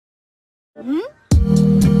You're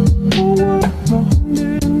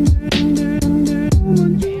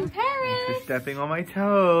stepping on my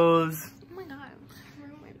toes. Oh my god.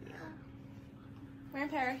 We're in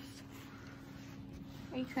Paris.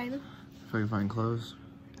 Are you excited? If I can find clothes.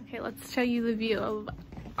 Okay, let's show you the view of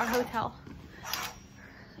our hotel.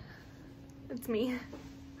 It's me.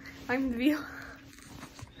 I'm the view.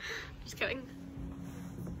 Just kidding.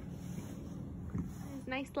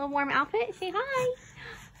 Nice little warm outfit. Say hi.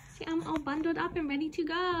 See, I'm all bundled up and ready to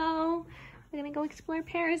go. We're gonna go explore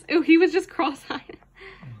Paris. Oh, he was just cross-eyed.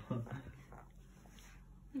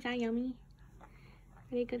 Is that yummy?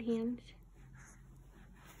 Very good hands.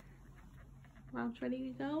 Mom's ready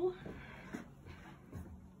to go.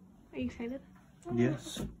 Are you excited?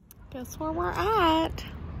 Yes. Guess where we're at?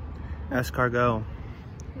 Escargot.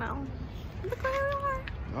 No. Look where we are.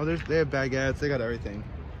 Oh, they have baguettes. They got everything.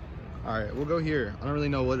 All right, we'll go here. I don't really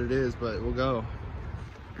know what it is, but we'll go.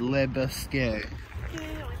 Le Bosquet.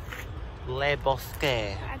 Le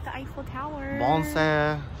Bosquet. At the Eiffel Tower.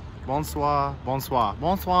 Bonsoir. Bonsoir. Bonsoir.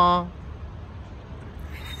 Bonsoir.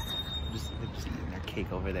 Just eating their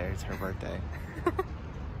cake over there. It's her birthday.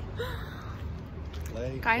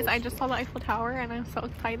 Guys, I just saw the Eiffel Tower and I'm so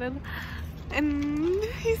excited. And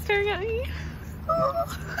he's staring at me.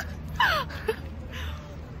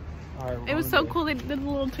 Right, it was so cool. They did the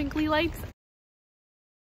little twinkly lights.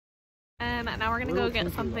 And now we're gonna go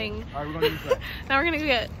get something. Alright, we're going to eat. Now we're gonna go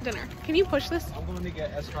get dinner. Can you push this? I'm going to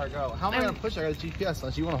get escargot. How am I going to push it? I got a GPS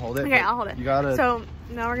unless you want to hold it. Okay, I'll hold it. You gotta. So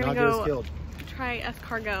now we're gonna go get try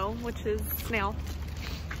escargot, which is snail.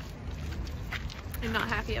 I'm not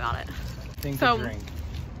happy about it. Thing So, to drink.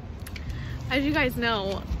 as you guys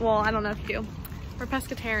know, well, I don't know if you do, we're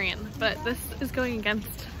pescatarian, but this is going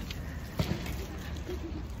against.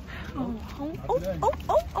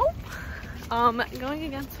 Going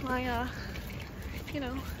against my, you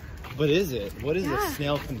know. What is it? What is Yeah. a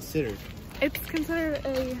snail considered? It's considered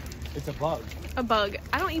It's a bug. a bug.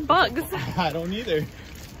 I don't eat bugs. I don't either.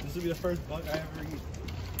 This will be the first bug I ever eat.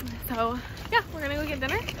 So, yeah, we're gonna go get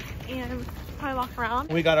dinner and probably walk around.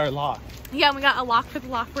 We got our lock. Yeah, we got a lock for the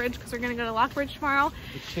Lock Bridge because we're gonna go to Lock Bridge tomorrow.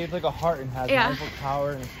 It's shaped like a heart and has Yeah. an Eiffel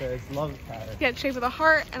Tower and it says Love Paris. Yeah, it's shaped with a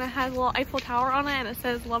heart and it has a little Eiffel Tower on it and it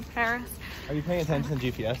says Love Paris. Are you paying attention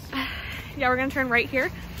to GPS? Yeah, we're gonna turn right here.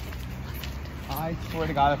 I swear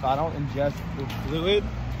to God, if I don't ingest the fluid,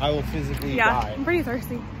 I will physically die. I'm pretty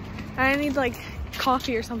thirsty. I need like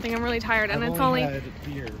coffee or something. I'm really tired and I've it's only had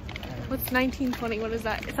beer. what's 19:20? What is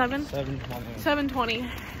that? 7? 7:20. 7:20.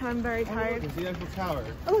 And I'm very tired. It's the Eiffel Tower.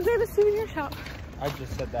 Oh, look, they have a souvenir shop. I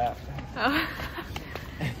just said that. Oh.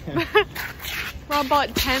 Rob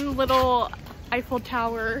bought 10 little Eiffel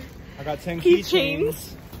Tower I got 10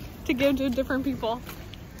 keychains to give to different people.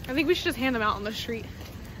 I think we should just hand them out on the street.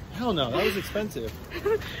 Hell no, that was expensive. It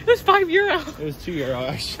was €5. It was €2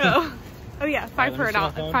 actually. Oh, oh yeah, 5 per let me see my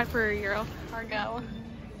 $1, phone. 5 per euro. Argo.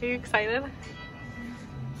 Are you excited?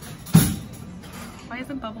 Why is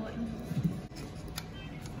it bubbling?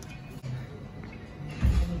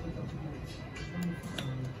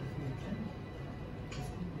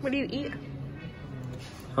 What do you eat?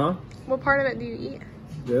 Huh? What part of it do you eat?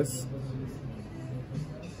 This?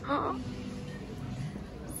 Oh.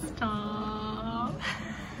 Stop.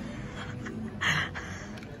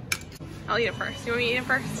 I'll eat it first. You want me to eat it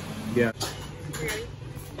first? Yeah. You ready?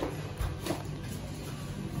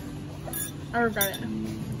 I regret it.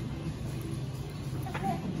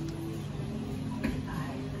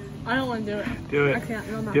 I don't want to do it. Do it. I can't.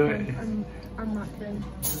 I'm not Do kidding. it. I'm not kidding.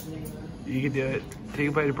 You can do it. Take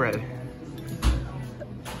a bite of bread.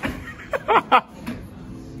 I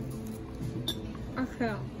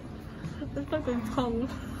can't. It's like a tongue.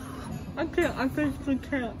 I can't. I physically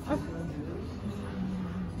can't.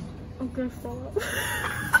 I'm gonna throw up.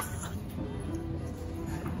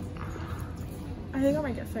 I think I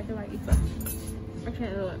might get sick if I eat this. I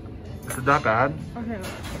can't do it. Is it that bad? I can't do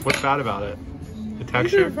it. What's bad about it? The You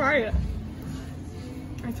texture? should try it.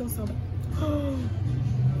 I feel so bad.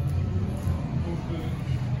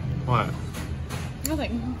 What?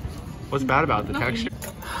 Nothing. What's bad about the Nothing. texture?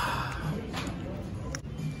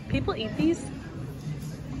 People eat these?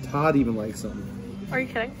 Todd even likes them. Are you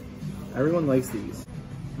kidding? Everyone likes these.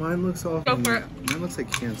 Mine looks all. Go for it. Mine looks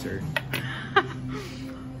like cancer.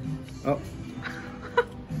 Oh.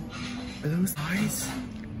 Are those nice?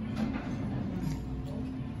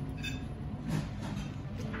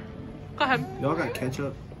 Go ahead. Y'all got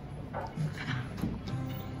ketchup?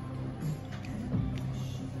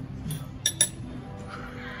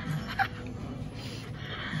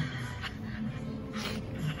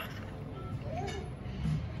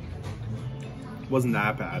 Wasn't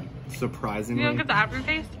that bad. Surprisingly. You don't get the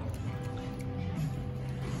aftertaste?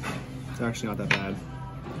 It's actually not that bad.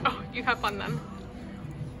 Oh, you have fun then.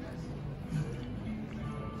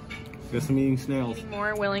 Guess I'm eating snails. Eating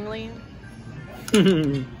more willingly.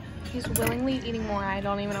 He's willingly eating more. I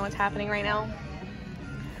don't even know what's happening right now.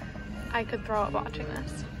 I could throw up watching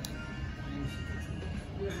this.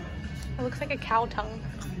 It looks like a cow tongue.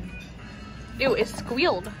 Ew, it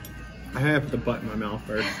squealed. I had to put the butt in my mouth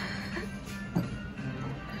first.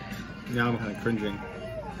 Now I'm kind of cringing.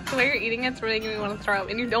 The way you're eating it's really making me want to throw up,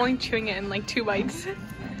 and you're only chewing it in like 2 bites.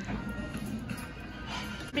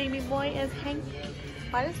 Baby boy is hanging.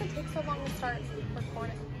 Why does it take so long to start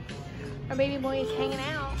recording? Our baby boy is hanging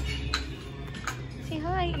out. Say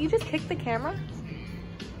hi. You just kicked the camera?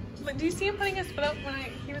 But do you see him putting his foot up when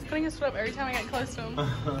he was putting his foot up every time I got close to him?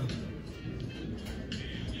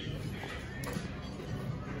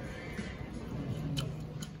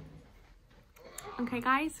 Okay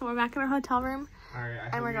guys, so we're back in our hotel room.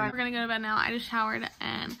 Alright, and we're gonna go to bed now. I just showered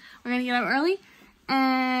and we're gonna get up early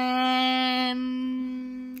and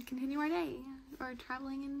continue our day. We're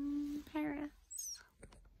traveling in Paris.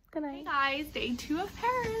 Good night. Hey guys, day 2 of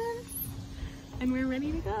Paris. And we're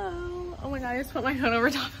ready to go. Oh my god, I just put my phone over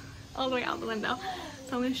top all the way out the window.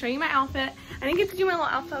 So I'm gonna show you my outfit. I didn't get to do my little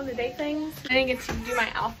outfit of the day things. I didn't get to do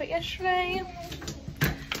my outfit yesterday.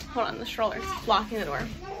 Hold on, the stroller's blocking the door.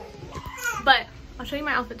 But I'll show you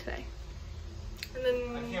my outfit today. And then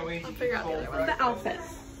I'll figure out the other one. The outfit.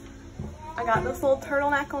 I got this little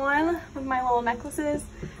turtleneck on with my little necklaces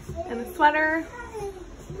and a sweater.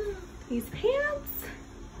 These pants.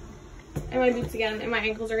 And my boots again, and my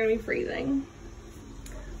ankles are gonna be freezing.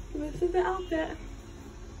 And this is the outfit.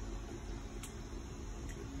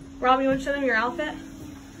 Rob, you want to show them your outfit?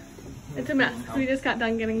 It's a mess. We just got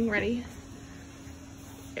done getting ready.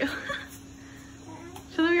 Show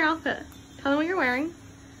them your outfit. Tell them what you're wearing.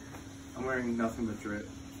 I'm wearing nothing but drip.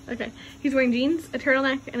 Okay. He's wearing jeans, a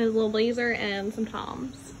turtleneck, and his little blazer, and some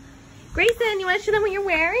Toms. Grayson, you want to show them what you're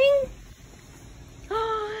wearing?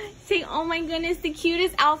 Say, oh my goodness, the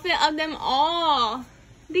cutest outfit of them all.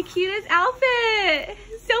 The cutest outfit.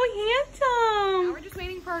 So handsome. Now we're just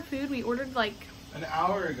waiting for our food. We ordered like an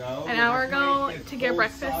hour ago. To get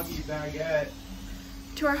breakfast. Soggy baguette.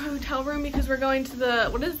 To our hotel room because we're going to the,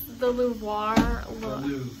 what is the Louvre?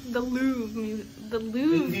 The Louvre. The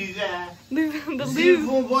Louvre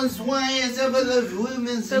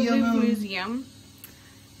Museum.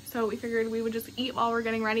 So we figured we would just eat while we're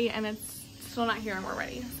getting ready, and it's still not here and we're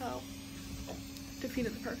ready. So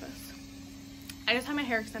defeated the purpose. I just have my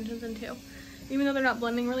hair extensions in too, even though they're not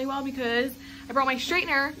blending really well because I brought my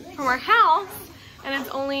straightener from our house and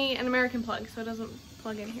it's only an American plug, so it doesn't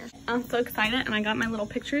plug in here. I'm so excited, and I got my little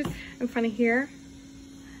pictures in front of here.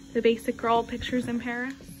 The basic girl pictures in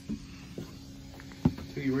Paris.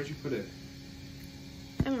 Piggy, where'd you put it?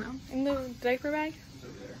 I don't know. In the diaper bag? It's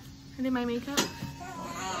over there. I did my makeup.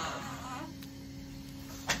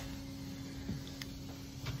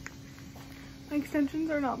 My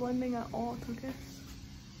extensions are not blending at all, Lucas.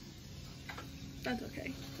 That's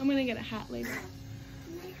okay. I'm gonna get a hat later.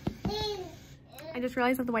 I just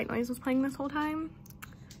realized that the white noise was playing this whole time.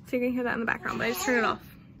 So you're gonna hear that in the background, but I just turned it off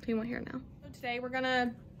so you won't hear it now. So today we're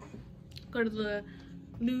gonna go to the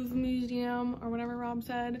Louvre Museum or whatever Rob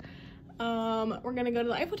said. We're gonna go to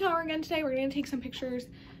the Eiffel Tower again today. We're gonna take some pictures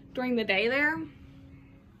during the day there.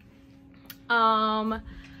 We're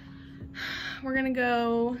gonna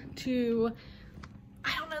go to,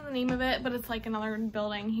 I don't know the name of it, but it's like another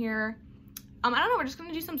building here. I don't know, we're just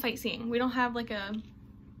gonna do some sightseeing. We don't have like a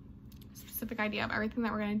specific idea of everything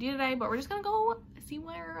that we're gonna do today, but we're just gonna go see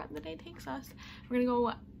where the day takes us. We're gonna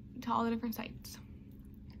go to all the different sites.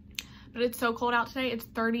 But it's so cold out today. It's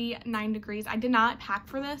 39 degrees. I did not pack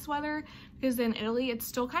for this weather because in Italy it's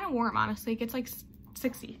still kind of warm, honestly. It gets like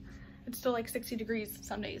 60. It's still like 60 degrees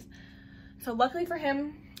some days. So luckily for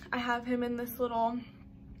him, I have him in this little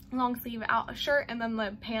long sleeve out shirt, and then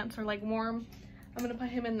the pants are like warm. I'm gonna put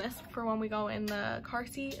him in this for when we go in the car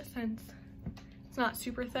seat since it's not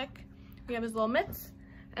super thick. We have his little mitts,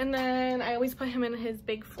 and then I always put him in his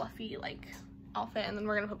big fluffy like outfit, and then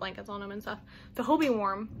we're gonna put blankets on him and stuff. So he'll be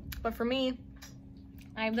warm. But for me,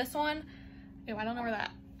 I have this on. Ew, I don't know where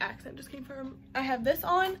that accent just came from. I have this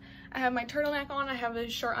on. I have my turtleneck on. I have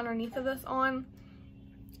this shirt underneath of this on.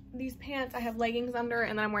 These pants, I have leggings under,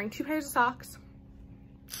 and then I'm wearing 2 pairs of socks.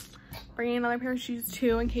 Bringing another pair of shoes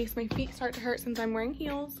too in case my feet start to hurt since I'm wearing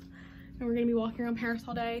heels. And we're gonna be walking around Paris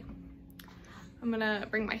all day. I'm gonna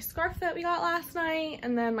bring my scarf that we got last night,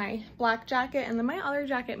 and then my black jacket, and then my other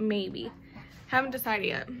jacket maybe. Haven't decided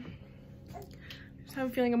yet. Just have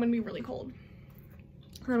a feeling I'm gonna be really cold.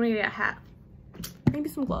 And then I'm gonna get a hat. Maybe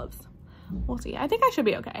some gloves. We'll see. I think I should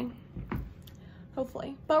be okay.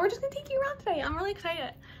 hopefully. But we're just gonna take you around today. I'm really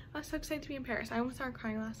excited. I was so excited to be in Paris. I almost started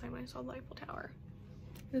crying last time when I saw the Eiffel Tower.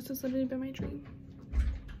 This has literally been my dream.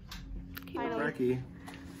 Brekkie.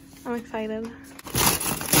 I'm excited.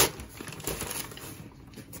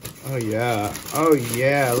 Oh yeah. Oh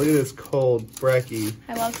yeah. Look at this cold Brekkie.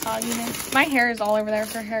 I love sogginess. My hair is all over there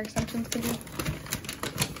for hair extensions could be.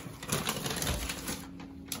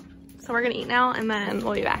 So we're gonna eat now and then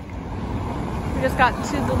we'll be back. We just got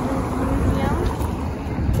to the museum.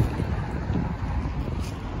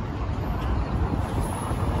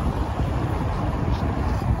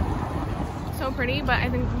 So pretty, but I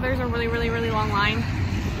think there's a really, really, really long line.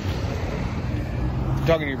 You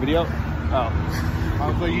talking to your video? Oh.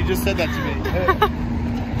 But you just said that to me.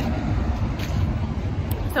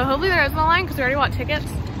 So hopefully there isn't a line because we already bought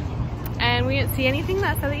tickets. And we didn't see anything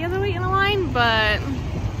that said that you have to wait in a line, but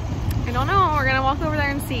I don't know. We're gonna walk over there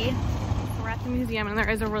and see. We're at the museum and there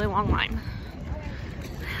is a really long line.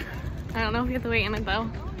 I don't know if we have to wait in it though.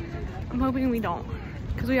 I'm hoping we don't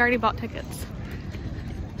because we already bought tickets.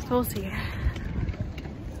 So we'll see.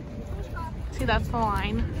 See, that's the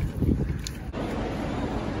line.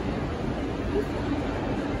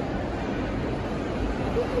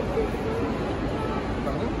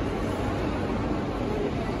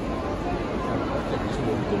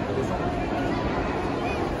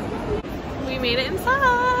 We made it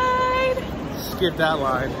inside. Skip that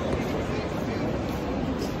line.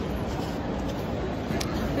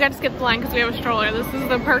 We got to skip the line because we have a stroller. This is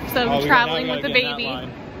the perks of traveling with the baby.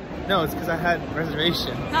 No, it's because I had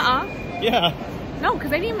reservations. Yeah. No,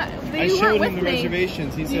 because you I weren't showed with him the me.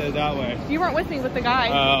 reservations. He said it that way. You weren't with me with the guy.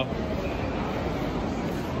 Oh.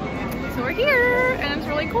 So we're here, and it's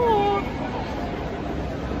really cool.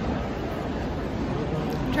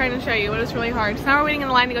 I'm trying to show you, but it's really hard. So now we're waiting in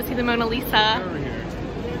the line to go see the Mona Lisa. Over here.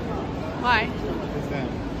 Why? What's that?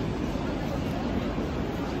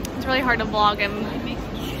 It's really hard to vlog and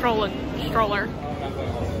stroller.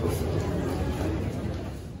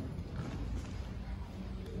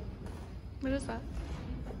 What is that?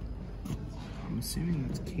 I'm assuming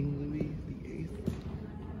that's King Louis VIII.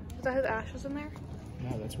 Is that his ashes in there?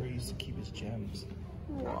 No, that's where he used to keep his gems.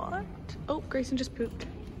 What? Oh, Grayson just pooped.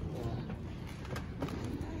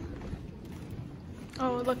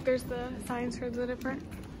 Oh, look, there's the signs for the different.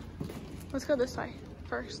 Let's go this way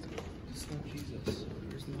first. It's not Jesus.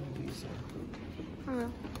 Where's the Mona Lisa? I don't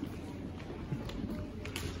know.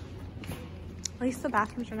 At least the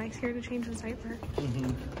bathrooms are nice here to change the diaper.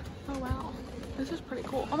 Oh wow, this is pretty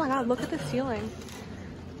cool. Oh my god, look at the ceiling.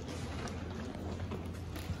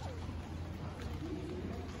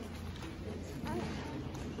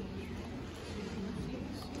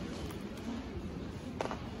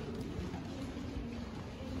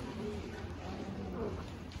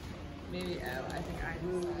 Maybe I think I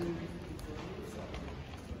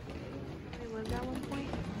lived at one point.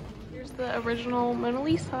 Here's the original Mona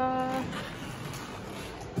Lisa.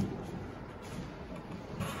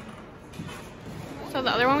 So the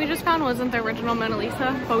other one we just found wasn't the original Mona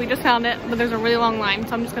Lisa, but we just found it, but there's a really long line,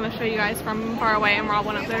 so I'm just gonna show you guys from far away, and Rob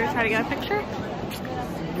went up there to try to get a picture.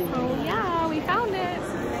 So yeah, we found it.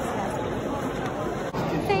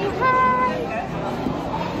 Say hi.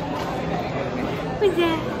 Who's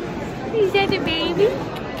that? Is that a baby?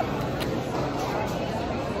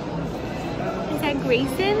 Is that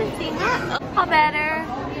Grayson? Say hi. Oh, better.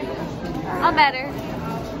 Oh, better.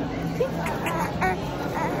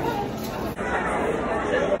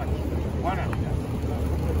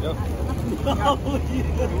 Yep.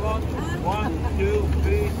 1, 2,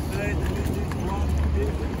 3,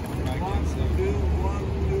 1,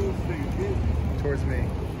 2, 3. Towards me.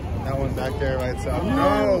 That one back there by itself.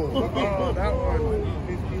 No! Oh, that one.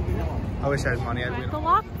 I wish I had money. We're at the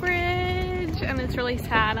lock bridge, and it's really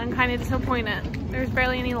sad. I'm kind of disappointed. There's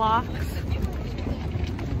barely any locks.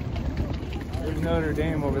 There's Notre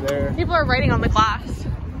Dame over there. People are writing on the glass.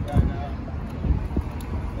 Yeah, I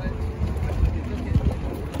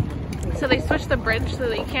know. So they switched the bridge so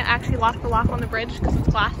that you can't actually lock the lock on the bridge because it's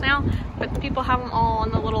glass now, but people have them all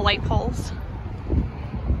on the little light poles.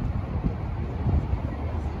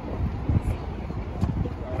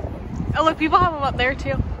 Oh look, people have them up there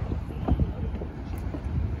too.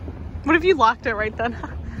 What if you locked it right then?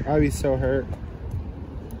 I'd be so hurt.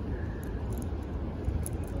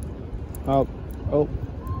 Oh. Oh.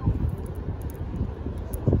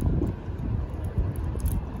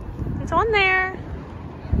 It's on there.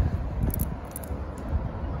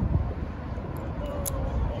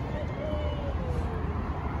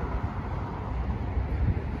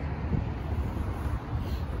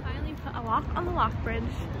 Finally put a lock on the lock bridge.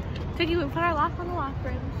 Tiggy, we put our lock on the lock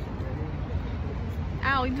bridge.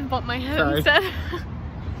 Ow, you just bumped my head Sorry. instead.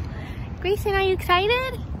 Grayson, are you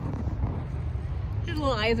excited? His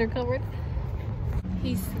little eyes are covered.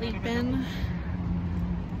 He's sleeping.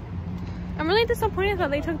 I'm really disappointed that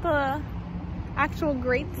they took the actual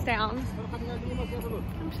grates down.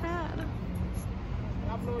 I'm sad.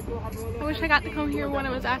 I wish I got to come here when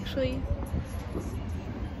it was actually...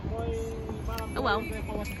 Oh well.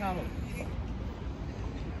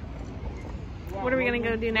 What are we gonna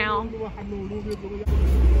go do now?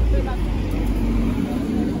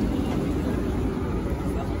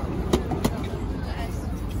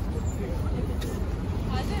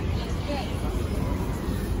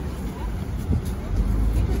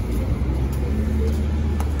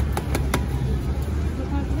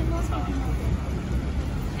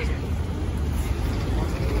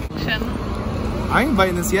 I ain't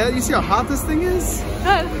biting this yet. You see how hot this thing is?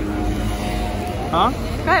 Good. Huh?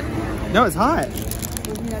 Good. No, it's hot.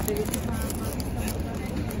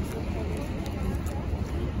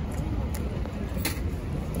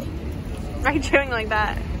 Why are you chewing like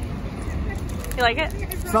that? You like it?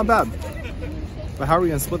 It's not bad. But how are we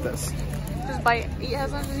gonna split this? Just bite, eat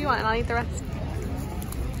as much as you want, and I'll eat the rest.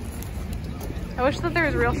 I wish that there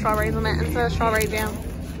was real strawberries in it instead of strawberry jam.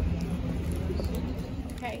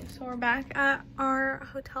 Okay, so we're back at our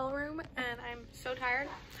hotel room, and I'm so tired.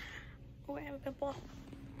 Oh, I have a pimple.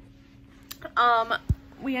 What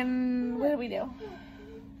did we do?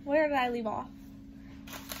 Where did I leave off?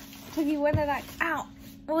 Tookie, when did I, ow!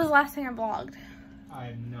 What was the last thing I vlogged? I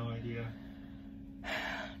have no idea. I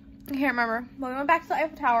can't remember. But we went back to the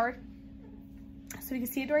Eiffel Tower so we could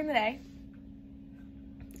see it during the day.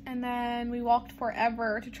 And then we walked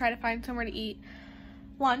forever to try to find somewhere to eat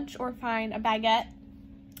lunch or find a baguette.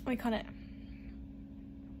 We couldn't.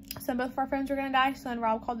 So both of our phones were gonna die, so then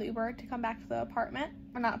Rob called the Uber to come back to the apartment,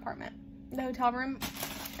 or not apartment, the hotel room,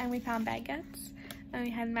 and we found baguettes, and we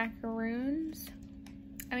had macaroons.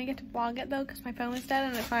 I didn't get to vlog it though because my phone was dead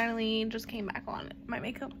and it finally just came back on. My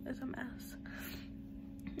makeup is a mess.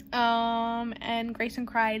 And Grayson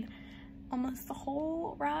cried almost the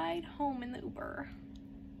whole ride home in the Uber.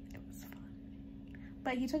 It was fun.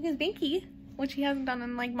 But he took his binky, which he hasn't done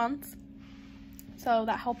in like months. So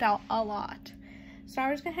that helped out a lot. So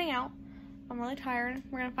we're just gonna hang out. I'm really tired.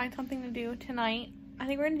 We're gonna find something to do tonight. I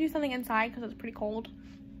think we're gonna do something inside because it's pretty cold.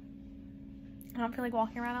 I don't feel like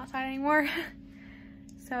walking around outside anymore.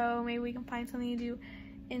 So maybe we can find something to do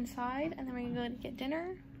inside, and then we're gonna go get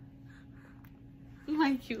dinner.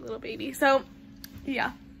 My cute little baby. So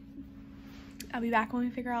yeah, I'll be back when we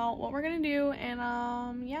figure out what we're gonna do. And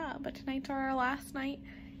yeah, but tonight's our last night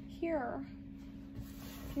here.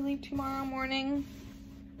 We leave tomorrow morning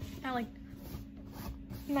at like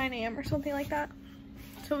 9 a.m. or something like that.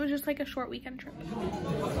 So it was just like a short weekend trip.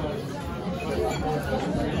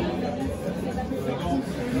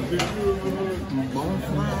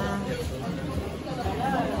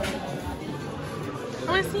 I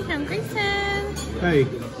want to see him. Grayson. Hey.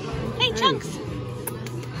 Hey, Chunks.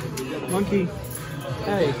 Monkey.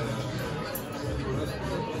 Hey.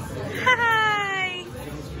 Hi.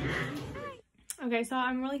 Okay, so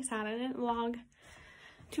I'm really sad I didn't vlog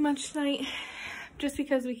too much tonight. Just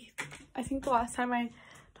because I think the last time I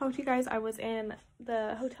talked to you guys, I was in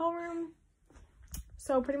the hotel room.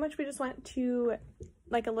 So pretty much we just went to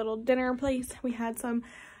like a little dinner place. We had some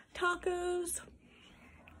tacos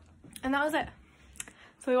and that was it.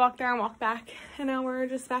 So we walked there and walked back, and now we're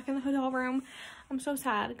just back in the hotel room. I'm so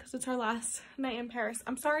sad because it's our last night in Paris.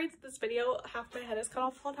 I'm sorry that this video, half my head is cut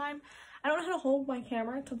off all the time. I don't know how to hold my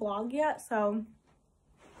camera to vlog yet, so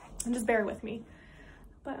just bear with me.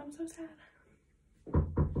 But I'm so sad.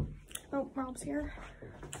 Oh, Rob's here.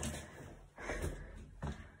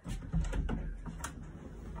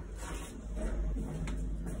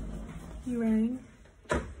 You ready?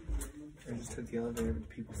 I just took the elevator with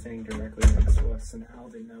people standing directly next to us, and how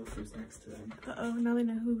they know who's next to them. Uh-oh, now they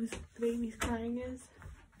know who the baby's crying is.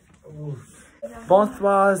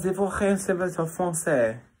 Bonsoir, je vous remercie en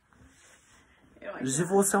français. Je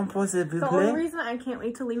vous suppose s'il vous The only plaît. reason I can't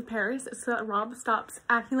wait to leave Paris is so that Rob stops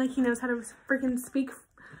acting like he knows how to freaking speak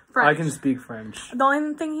French. I can speak French. The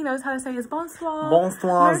only thing he knows how to say is bonsoir.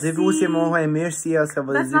 Bonsoir, merci. je vous merci, ça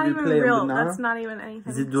va, That's s'il not vous even plaît, real. maintenant. That's not even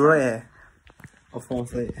anything. Je dirais en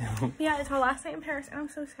français. Yeah, it's our last night in Paris, and I'm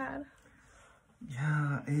so sad.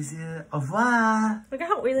 Yeah, is it? Au revoir. Look at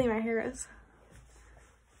how oily my hair is.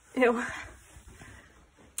 Ew.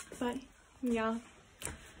 But yeah,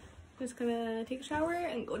 just gonna take a shower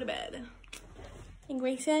and go to bed. And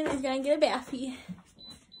Grayson is gonna get a bathie,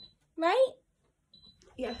 right?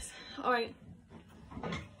 Yes. All right.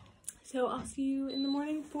 So I'll see you in the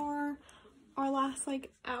morning for our last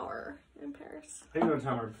like hour in Paris. I don't know what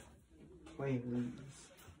time our plane leaves.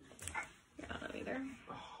 I don't know either.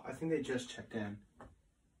 Oh, I think they just checked in.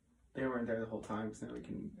 They weren't there the whole time, so now we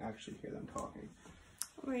can actually hear them talking.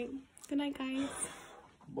 All right. Good night, guys.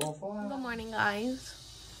 Bonsoir. Good morning, guys.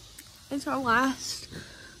 It's our last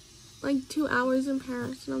like 2 hours in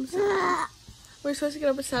Paris, and I'm sad. We're supposed to get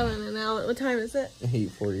up at 7, and now what time is it?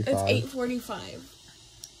 8:45. It's 8:45.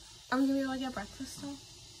 Are we gonna go get breakfast still?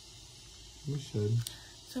 We should.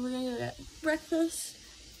 So we're gonna go get breakfast,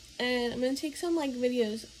 and I'm gonna take some like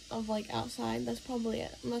videos of like outside. That's probably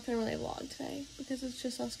it. I'm not gonna really vlog today because it's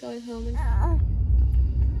just us going home. And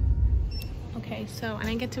okay, so I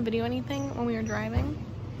didn't get to video anything when we were driving,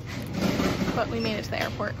 but we made it to the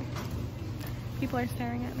airport. People are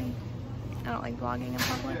staring at me. I don't like vlogging in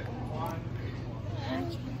public.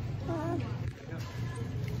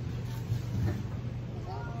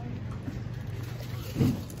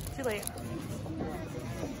 Too late.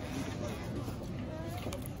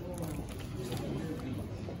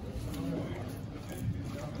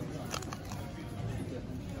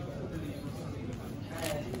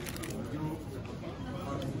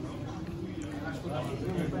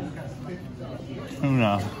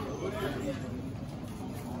 No.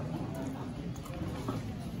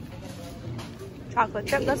 Chocolate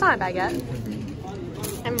chip. That's not a baguette.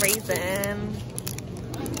 And raisin.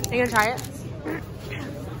 Are you gonna try it?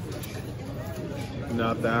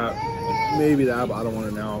 Not that. Maybe that, but I don't want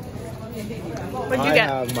to know. What'd you get?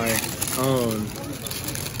 I have my own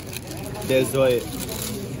dessert.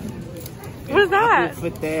 What is that?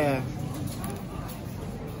 Put there.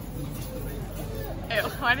 Ew,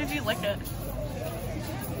 why did you lick it?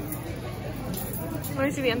 Let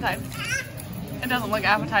me see the inside. It doesn't look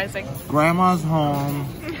appetizing. Grandma's home.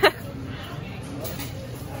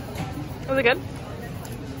 Was it good?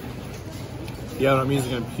 Yeah, that means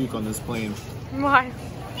I'm gonna puke on this plane. Why?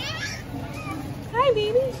 Hi,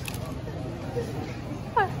 baby.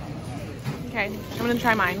 What? Okay, I'm gonna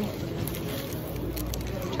try mine.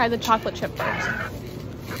 Try the chocolate chip first.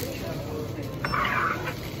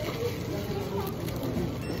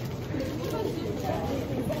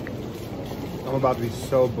 I'm about to be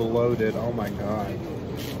so bloated. Oh my god.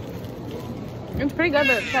 It's pretty good,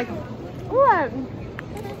 but it's like, what?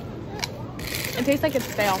 It tastes like it's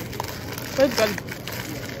stale. But it's good.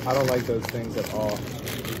 I don't like those things at all.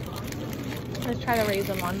 Let's try the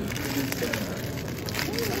raisin one.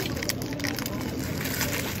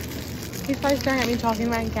 He's probably staring at me talking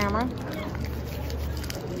about the camera.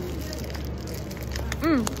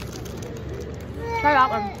 Try that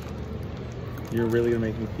one. You're really gonna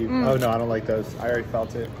make me puke. Oh no, I don't like those. I already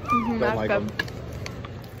felt it. Don't That's like good. them.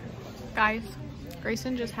 Guys,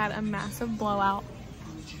 Grayson just had a massive blowout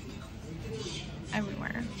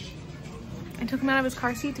everywhere. I took him out of his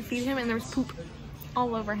car seat to feed him, and there was poop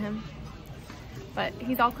all over him. But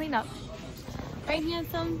he's all cleaned up. Right,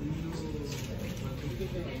 handsome?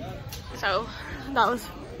 So, that was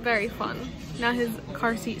very fun. Now his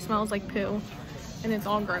car seat smells like poo, and it's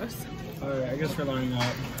all gross. Alright, I guess we're lining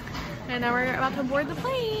up. And now we're about to board the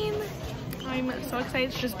plane. I'm so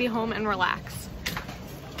excited to just be home and relax.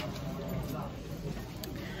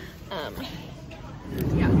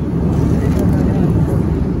 Yeah.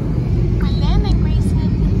 My landing,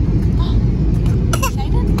 Grayson.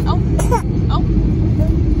 Excited? Oh. Oh.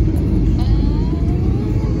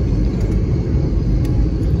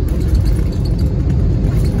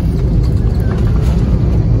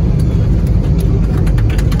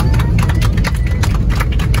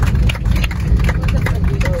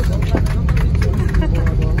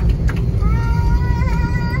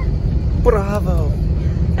 Bravo!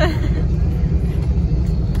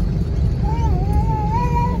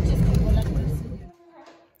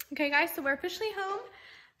 Okay guys, so we're officially home.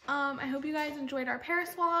 I hope you guys enjoyed our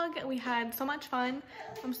Paris vlog. We had so much fun.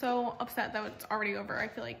 I'm so upset that it's already over. I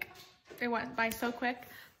feel like it went by so quick.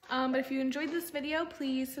 But if you enjoyed this video,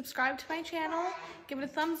 please subscribe to my channel, give it a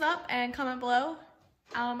thumbs up, and comment below.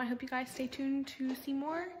 I hope you guys stay tuned to see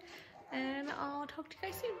more, and I'll talk to you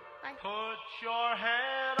guys soon. Bye. Put your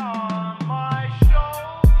head on.